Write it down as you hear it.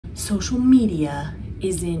social media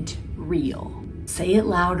isn't real. Say it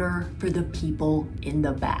louder for the people in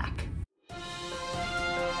the back.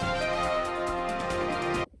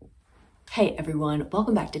 Hey everyone,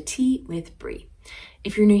 welcome back to Tea with Bree.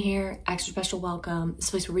 If you're new here, extra special welcome. This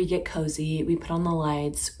place where we get cozy, we put on the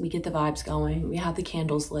lights, we get the vibes going, we have the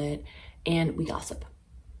candles lit, and we gossip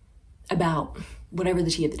about whatever the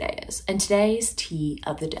tea of the day is. And today's tea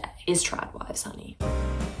of the day is trad wives, honey.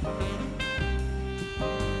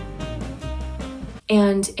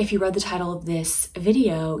 And if you read the title of this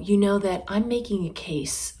video, you know that I'm making a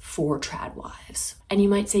case for trad wives. And you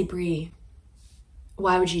might say, Bree,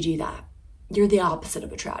 why would you do that? You're the opposite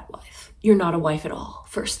of a trad wife. You're not a wife at all,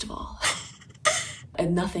 first of all.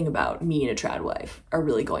 And nothing about me and a trad wife are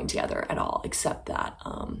really going together at all, except that,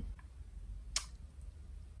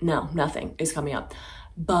 no, nothing is coming up.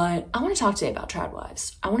 But I want to talk today about trad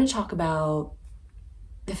wives. I want to talk about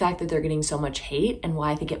the fact that they're getting so much hate and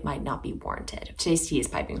why I think it might not be warranted. Today's tea is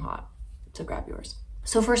piping hot, so grab yours.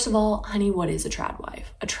 So first of all, honey, what is a trad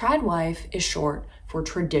wife? A trad wife is short for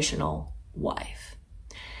traditional wife.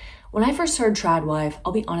 When I first heard trad wife,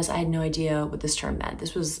 I'll be honest, I had no idea what this term meant.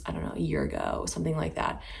 This was, I don't know, a year ago, something like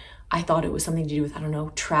that. I thought it was something to do with, I don't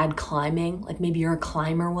know, trad climbing, like maybe you're a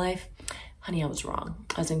climber wife. Honey, I was wrong.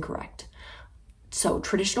 I was incorrect. So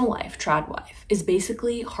traditional wife, trad wife, is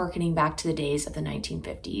basically hearkening back to the days of the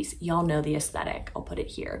 1950s. Y'all know the aesthetic. I'll put it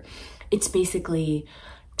here. It's basically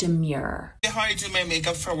demure. How I do my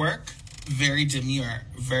makeup for work? Very demure,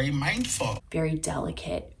 very mindful. Very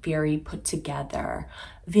delicate, very put together,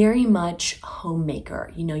 very much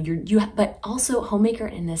homemaker. You know, but also homemaker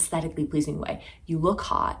in an aesthetically pleasing way. You look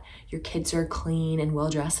hot, your kids are clean and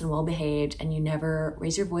well-dressed and well-behaved, and you never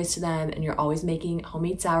raise your voice to them, and you're always making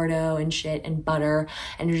homemade sourdough and shit and butter,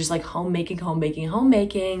 and you're just like homemaking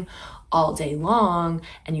all day long,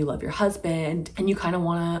 and you love your husband, and you kind of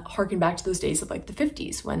want to harken back to those days of like the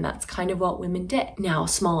 50s when that's kind of what women did. Now,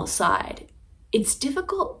 small aside, it's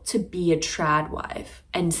difficult to be a trad wife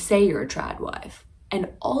and say you're a trad wife and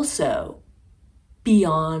also be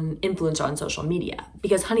on influencer on social media,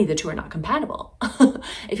 because honey, the two are not compatible.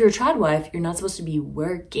 If you're a trad wife, you're not supposed to be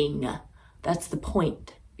working. That's the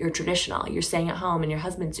point. You're traditional, you're staying at home and your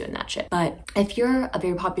husband's doing that shit. But if you're a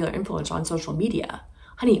very popular influencer on social media,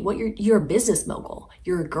 honey, you're a business mogul.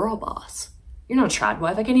 You're a girl boss. You're not a trad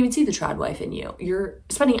wife. I can't even see the trad wife in you. You're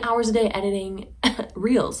spending hours a day editing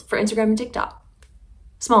reels for Instagram and TikTok.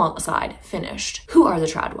 Small aside, finished. Who are the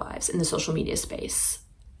trad wives in the social media space?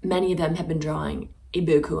 Many of them have been drawing a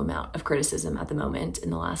buku amount of criticism at the moment.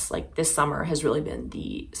 In the last, this summer has really been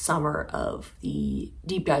the summer of the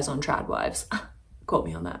deep dives on trad wives. Quote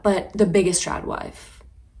me on that. But the biggest trad wife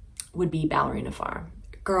would be Ballerina Farm.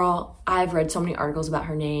 Girl, I've read so many articles about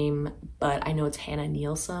her name, but I know it's Hannah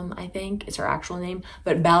Nielsen, I think. It's her actual name.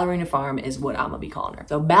 But Ballerina Farm is what I'm gonna be calling her.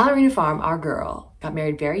 So Ballerina Farm, our girl, got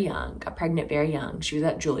married very young, got pregnant very young. She was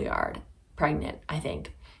at Juilliard, pregnant, I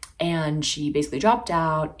think. And she basically dropped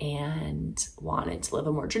out and wanted to live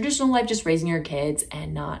a more traditional life, just raising her kids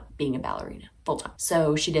and not being a ballerina full time.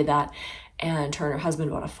 So she did that. And her and her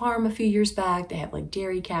husband bought a farm a few years back. They have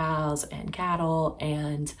dairy cows and cattle,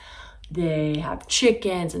 and they have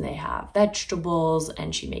chickens and they have vegetables,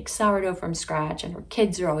 and she makes sourdough from scratch, and her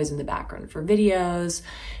kids are always in the background for videos.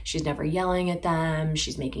 She's never yelling at them.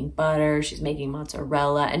 She's making butter, she's making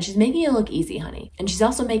mozzarella, and she's making it look easy, honey. And she's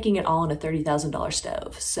also making it all on a $30,000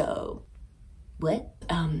 stove. So what?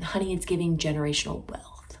 Honey, it's giving generational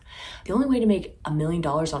wealth. The only way to make $1 million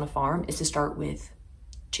on a farm is to start with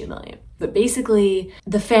 2 million. But basically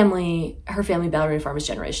her family Ballerina Farm is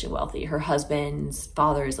generationally wealthy. Her husband's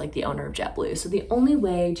father is the owner of JetBlue. So the only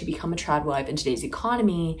way to become a trad wife in today's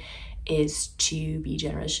economy is to be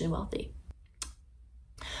generationally wealthy.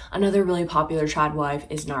 Another really popular trad wife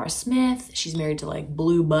is Nara Smith. She's married to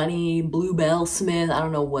Blue Bell Smith. I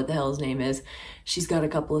don't know what the hell his name is. She's got a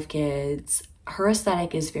couple of kids. Her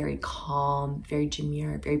aesthetic is very calm, very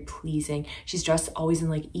demure, very pleasing. She's dressed always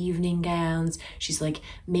in evening gowns. She's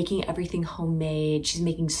making everything homemade. She's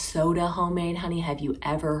making soda homemade. Honey, have you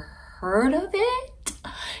ever heard of it?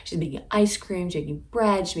 She's making ice cream, she's making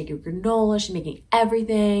bread, she's making granola, she's making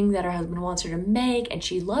everything that her husband wants her to make, and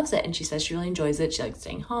she loves it. And she says she really enjoys it. She likes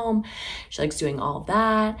staying home. She likes doing all of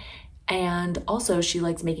that. And also she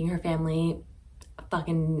likes making her family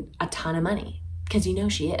a ton of money. Because you know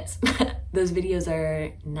she is. Those videos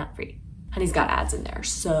are not free. Honey's got ads in there.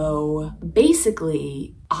 So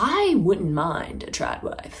basically, I wouldn't mind a trad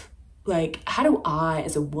wife. How do I,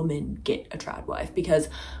 as a woman, get a trad wife? Because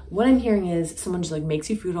what I'm hearing is someone just makes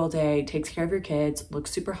you food all day, takes care of your kids,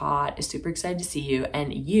 looks super hot, is super excited to see you,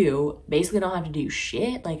 and you basically don't have to do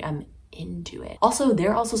shit. I'm into it. Also,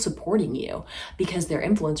 they're also supporting you because they're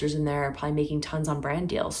influencers and they're probably making tons on brand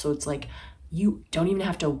deals. So it's like, you don't even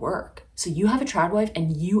have to work. So you have a trad wife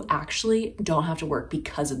and you actually don't have to work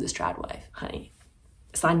because of this trad wife. Honey,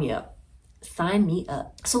 sign me up. Sign me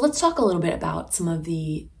up. So let's talk a little bit about some of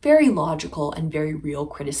the very logical and very real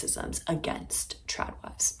criticisms against trad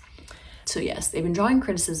wives. So yes, they've been drawing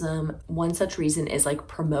criticism. One such reason is like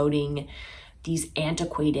promoting these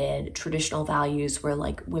antiquated traditional values where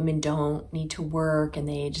like women don't need to work and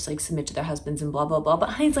they just like submit to their husbands and blah, blah, blah. But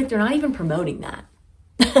honey, it's like they're not even promoting that.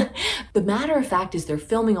 The matter of fact is they're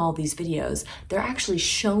filming all these videos. They're actually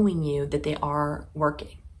showing you that they are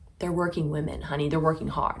working. They're working women, honey. They're working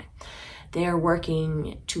hard. They're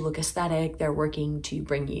working to look aesthetic. They're working to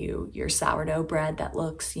bring you your sourdough bread that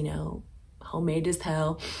looks, you know, homemade as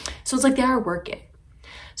hell. So it's like they are working.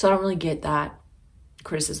 So I don't really get that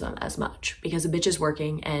criticism as much because a bitch is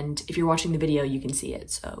working, and if you're watching the video, you can see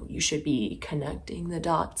it. So you should be connecting the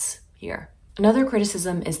dots here. Another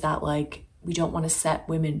criticism is that like, we don't want to set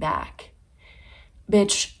women back.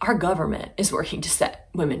 Bitch, our government is working to set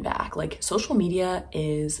women back. Like, social media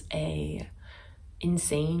is a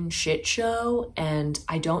insane shit show, and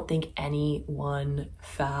I don't think any one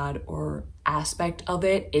fad or aspect of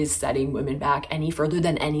it is setting women back any further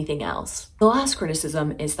than anything else. The last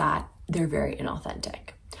criticism is that they're very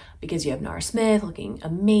inauthentic because you have Nara Smith looking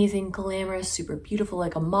amazing, glamorous, super beautiful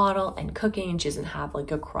like a model and cooking, and she doesn't have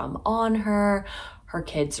like a crumb on her. Her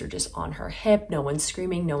kids are just on her hip. No one's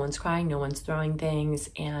screaming, no one's crying, no one's throwing things,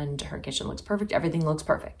 and her kitchen looks perfect. Everything looks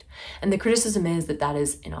perfect. And the criticism is that that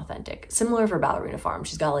is inauthentic. Similar for Ballerina Farm.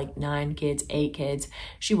 She's got like 9 kids, 8 kids.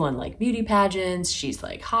 She won like beauty pageants. She's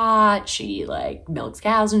like hot. She like milks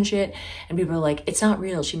cows and shit. And people are like, it's not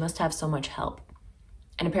real. She must have so much help.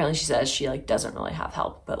 And apparently she says she like doesn't really have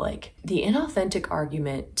help, but like the inauthentic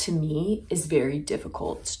argument to me is very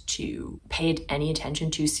difficult to pay any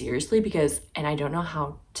attention to seriously because, and I don't know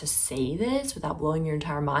how to say this without blowing your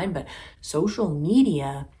entire mind, but social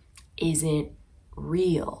media isn't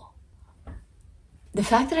real. The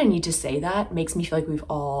fact that I need to say that makes me feel like we've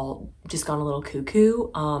all just gone a little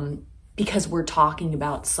cuckoo because we're talking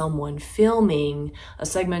about someone filming a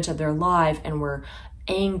segment of their life and we're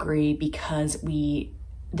angry because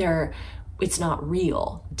it's not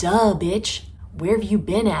real. Duh, bitch. Where have you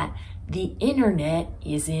been at? The internet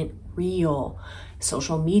isn't real.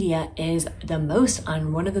 Social media is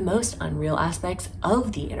one of the most unreal aspects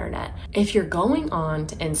of the internet. If you're going on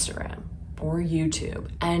to Instagram or YouTube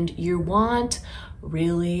and you want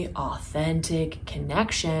really authentic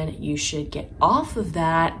connection, you should get off of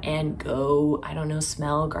that and go, I don't know,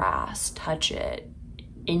 smell grass, touch it,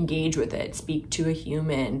 engage with it, speak to a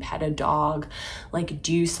human, pet a dog, like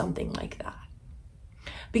do something like that.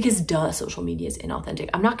 Because duh, social media is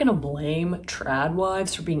inauthentic. I'm not gonna blame trad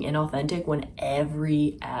wives for being inauthentic when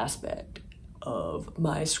every aspect of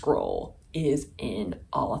my scroll is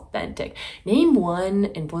inauthentic. Name one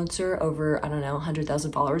influencer over, I don't know,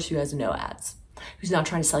 100,000 followers who has no ads, who's not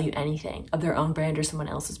trying to sell you anything of their own brand or someone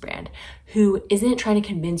else's brand, who isn't trying to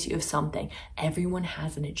convince you of something. Everyone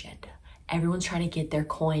has an agenda. Everyone's trying to get their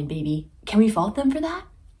coin, baby. Can we fault them for that?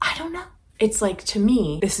 I don't know. It's like, to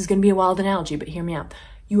me, this is gonna be a wild analogy, but hear me out.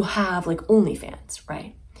 You have like OnlyFans,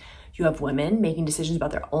 right? You have women making decisions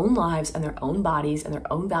about their own lives and their own bodies and their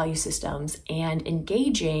own value systems and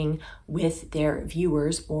engaging with their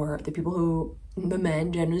viewers or the people who, the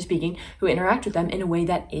men, generally speaking, who interact with them in a way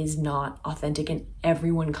that is not authentic, and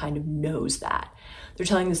everyone kind of knows that. They're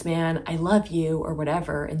telling this man, I love you, or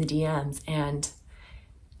whatever in the DMs, and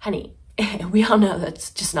honey, we all know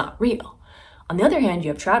that's just not real. On the other hand, you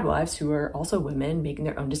have trad wives who are also women making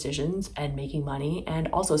their own decisions and making money and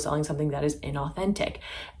also selling something that is inauthentic.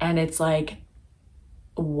 And it's like,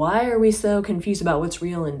 why are we so confused about what's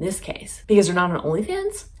real in this case? Because they're not on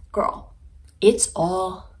OnlyFans? Girl, it's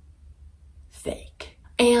all fake.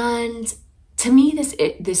 And to me,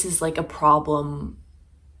 this is like a problem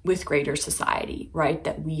with greater society, right?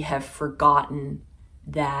 That we have forgotten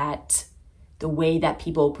that the way that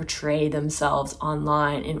people portray themselves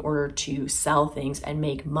online in order to sell things and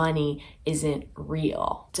make money isn't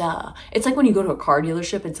real. Duh. It's like when you go to a car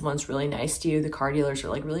dealership and someone's really nice to you, the car dealers are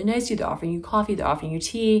like really nice to you, they're offering you coffee, they're offering you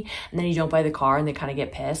tea, and then you don't buy the car and they kind of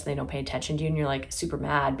get pissed, they don't pay attention to you, and you're like super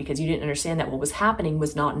mad because you didn't understand that what was happening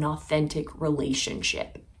was not an authentic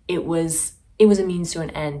relationship. It was a means to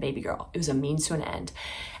an end, baby girl. It was a means to an end.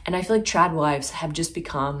 And I feel like trad wives have just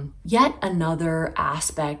become yet another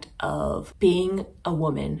aspect of being a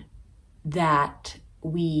woman that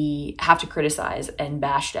we have to criticize and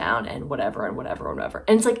bash down and whatever and whatever and whatever.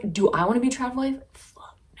 And it's like, do I want to be a trad wife?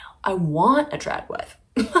 Fuck no. I want a trad wife.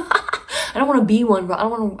 I don't want to be one, bro. I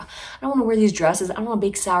don't want to wear these dresses. I don't want to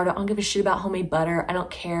bake sourdough. I don't give a shit about homemade butter. I don't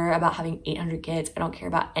care about having 800 kids. I don't care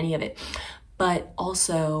about any of it. But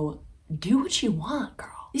also, do what you want,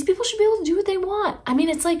 girl. These people should be able to do what they want. I mean,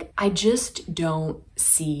 it's like, I just don't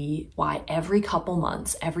see why every couple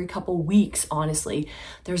months, every couple weeks, honestly,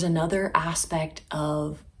 there's another aspect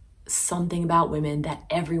of something about women that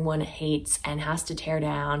everyone hates and has to tear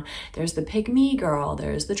down. There's the pick me girl,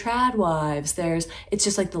 there's the trad wives, it's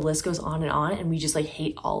just like the list goes on, and we just like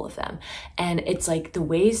hate all of them. And it's like the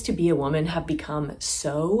ways to be a woman have become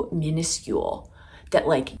so minuscule that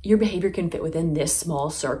like your behavior can fit within this small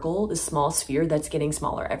circle, this small sphere that's getting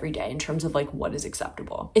smaller every day in terms of like what is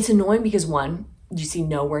acceptable. It's annoying because one, you see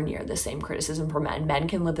nowhere near the same criticism for men. Men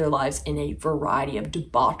can live their lives in a variety of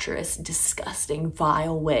debaucherous, disgusting,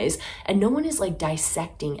 vile ways. And no one is like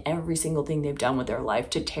dissecting every single thing they've done with their life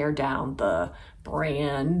to tear down the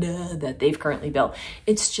brand that they've currently built.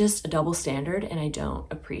 It's just a double standard and I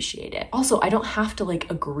don't appreciate it. Also, I don't have to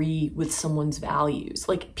like agree with someone's values.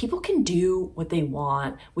 Like people can do what they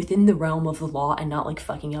want within the realm of the law and not like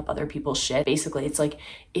fucking up other people's shit. Basically, it's like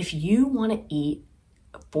if you want to eat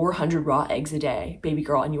 400 raw eggs a day, baby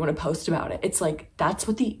girl, and you want to post about it, it's like that's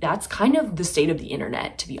kind of the state of the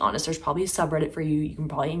internet, to be honest. There's probably a subreddit for you. You can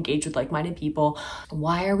probably engage with like-minded people.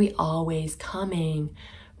 Why are we always coming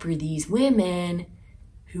for these women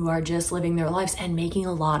who are just living their lives and making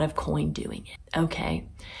a lot of coin doing it? Okay,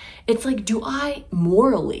 it's like, do I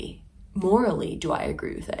morally do I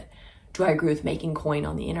agree with it? Do I agree with making coin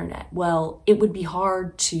on the internet? Well, it would be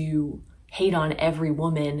hard to hate on every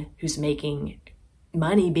woman who's making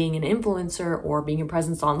money being an influencer or being a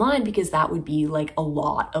presence online, because that would be like a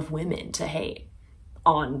lot of women to hate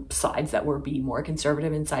on sides that would be more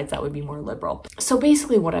conservative and sides that would be more liberal. So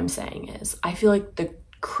basically what I'm saying is I feel like the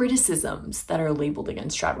criticisms that are labeled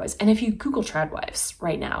against tradwives, and if you Google tradwives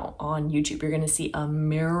right now on YouTube, you're going to see a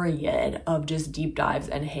myriad of just deep dives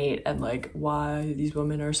and hate and like why these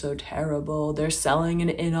women are so terrible. They're selling an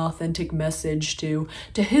inauthentic message to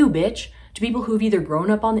who, bitch? To people who've either grown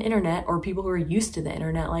up on the internet or people who are used to the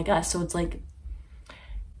internet like us. So it's like,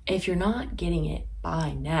 if you're not getting it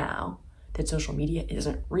by now that social media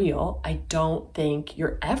isn't real, I don't think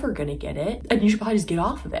you're ever gonna get it, and you should probably just get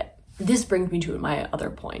off of it. This brings me to my other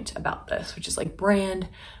point about this, which is like brand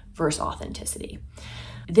versus authenticity.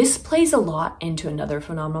 This plays a lot into another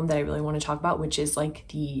phenomenon that I really want to talk about, which is like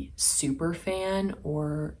the super fan,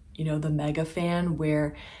 or you know, the mega fan,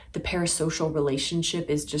 where the parasocial relationship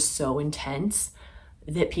is just so intense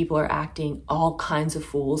that people are acting all kinds of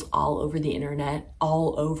fools all over the internet,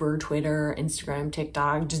 all over Twitter, Instagram,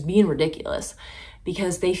 TikTok, just being ridiculous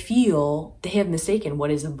because they feel they have mistaken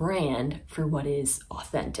what is a brand for what is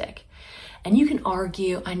authentic. And you can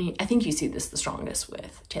argue, I mean, I think you see this the strongest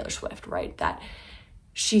with Taylor Swift, right? That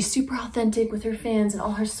she's super authentic with her fans and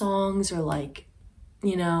all her songs are like,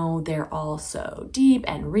 you know, they're all so deep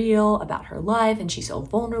and real about her life and she's so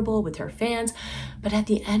vulnerable with her fans. But at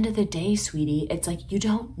the end of the day, sweetie, it's like, you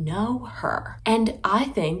don't know her. And I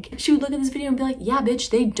think she would look at this video and be like, yeah, bitch,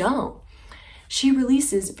 they don't. She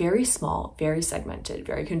releases very small, very segmented,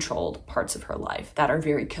 very controlled parts of her life that are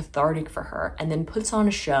very cathartic for her, and then puts on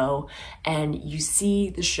a show, and you see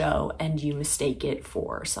the show and you mistake it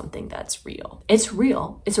for something that's real. It's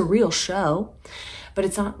real. It's a real show, but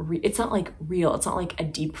it's not like real. It's not like a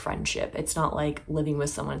deep friendship. It's not like living with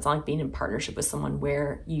someone. It's not like being in partnership with someone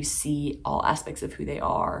where you see all aspects of who they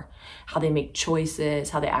are, how they make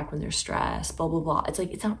choices, how they act when they're stressed, blah, blah, blah. It's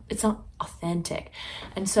like, it's not authentic.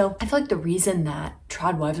 And so I feel like the reason that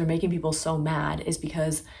trad wives are making people so mad is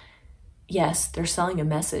because, yes, they're selling a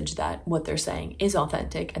message that what they're saying is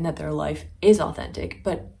authentic and that their life is authentic,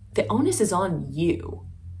 but the onus is on you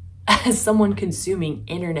as someone consuming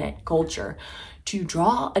internet culture to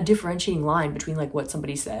draw a differentiating line between like what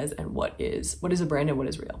somebody says and what is a brand and what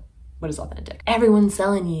is real, what is authentic. Everyone's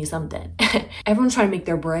selling you something. Everyone's trying to make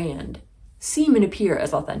their brand seem and appear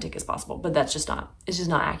as authentic as possible, but it's just not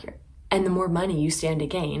accurate. And the more money you stand to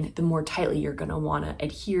gain, the more tightly you're gonna wanna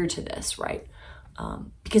adhere to this, right?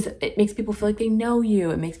 Because it makes people feel like they know you.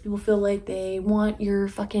 It makes people feel like they want your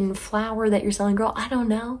fucking flower that you're selling, girl. I don't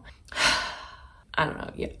know.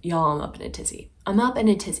 Y'all, I'm up in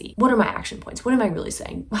a tizzy. What are my action points? What am I really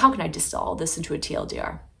saying? How can I distill all this into a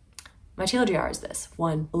TLDR? My TLDR is this.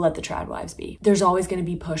 1, let the trad wives be. There's always going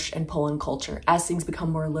to be push and pull in culture. As things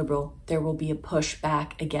become more liberal, there will be a push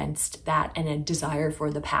back against that and a desire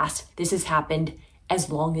for the past. This has happened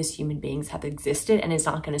as long as human beings have existed, and it's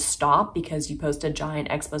not going to stop because you post a giant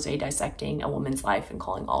expose dissecting a woman's life and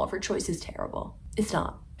calling all of her choices terrible. It's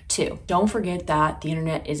not. 2, don't forget that the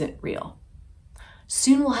internet isn't real.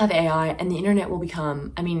 Soon we'll have AI and the internet will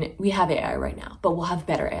become, I mean, we have AI right now, but we'll have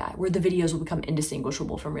better AI where the videos will become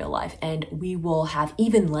indistinguishable from real life and we will have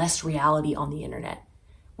even less reality on the internet.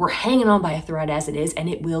 We're hanging on by a thread as it is, and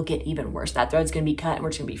it will get even worse. That thread's gonna be cut and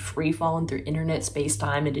we're just gonna be free falling through internet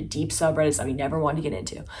space-time into deep subreddits that we never want to get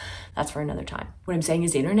into. That's for another time. What I'm saying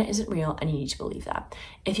is the internet isn't real and you need to believe that.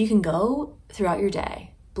 If you can go throughout your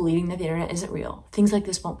day believing that the internet isn't real, things like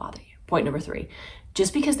this won't bother you. Point number 3,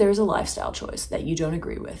 just because there's a lifestyle choice that you don't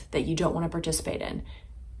agree with, that you don't want to participate in,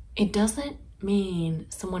 it doesn't mean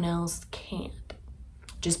someone else can't.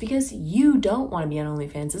 Just because you don't want to be on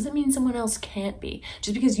OnlyFans doesn't mean someone else can't be.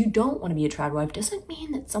 Just because you don't want to be a trad wife doesn't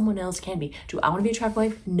mean that someone else can be. Do I want to be a trad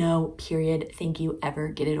wife? No, period. Thank you. Ever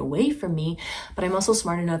get it away from me. But I'm also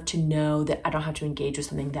smart enough to know that I don't have to engage with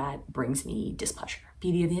something that brings me displeasure.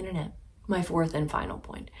 Beauty of the internet. My 4th and final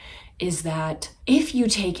point is that if you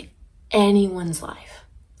take anyone's life,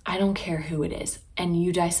 I don't care who it is, and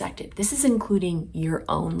you dissect it, this is including your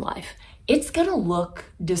own life, it's gonna look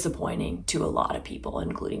disappointing to a lot of people,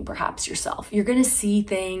 including perhaps yourself. You're gonna see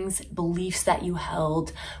things, beliefs that you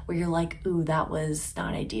held where you're like, ooh, that was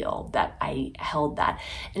not ideal that I held that.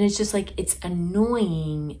 And it's just like, it's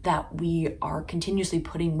annoying that we are continuously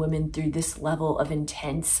putting women through this level of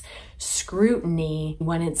intense scrutiny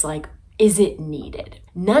when it's like, is it needed?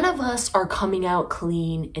 None of us are coming out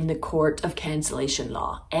clean in the court of cancellation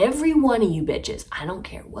law. Every one of you bitches, I don't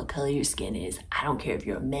care what color your skin is. I don't care if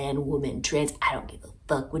you're a man, woman, trans. I don't give a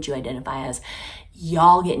fuck what you identify as.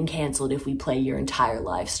 Y'all getting canceled if we play your entire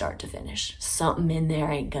life start to finish. Something in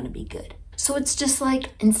there ain't gonna be good. So it's just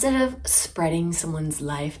like, instead of spreading someone's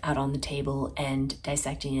life out on the table and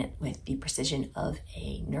dissecting it with the precision of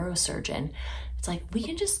a neurosurgeon, it's like, we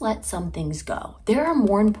can just let some things go. There are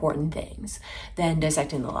more important things than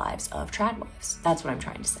dissecting the lives of trad wives. That's what I'm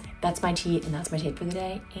trying to say. That's my tea and that's my take for the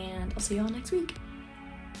day, and I'll see you all next week.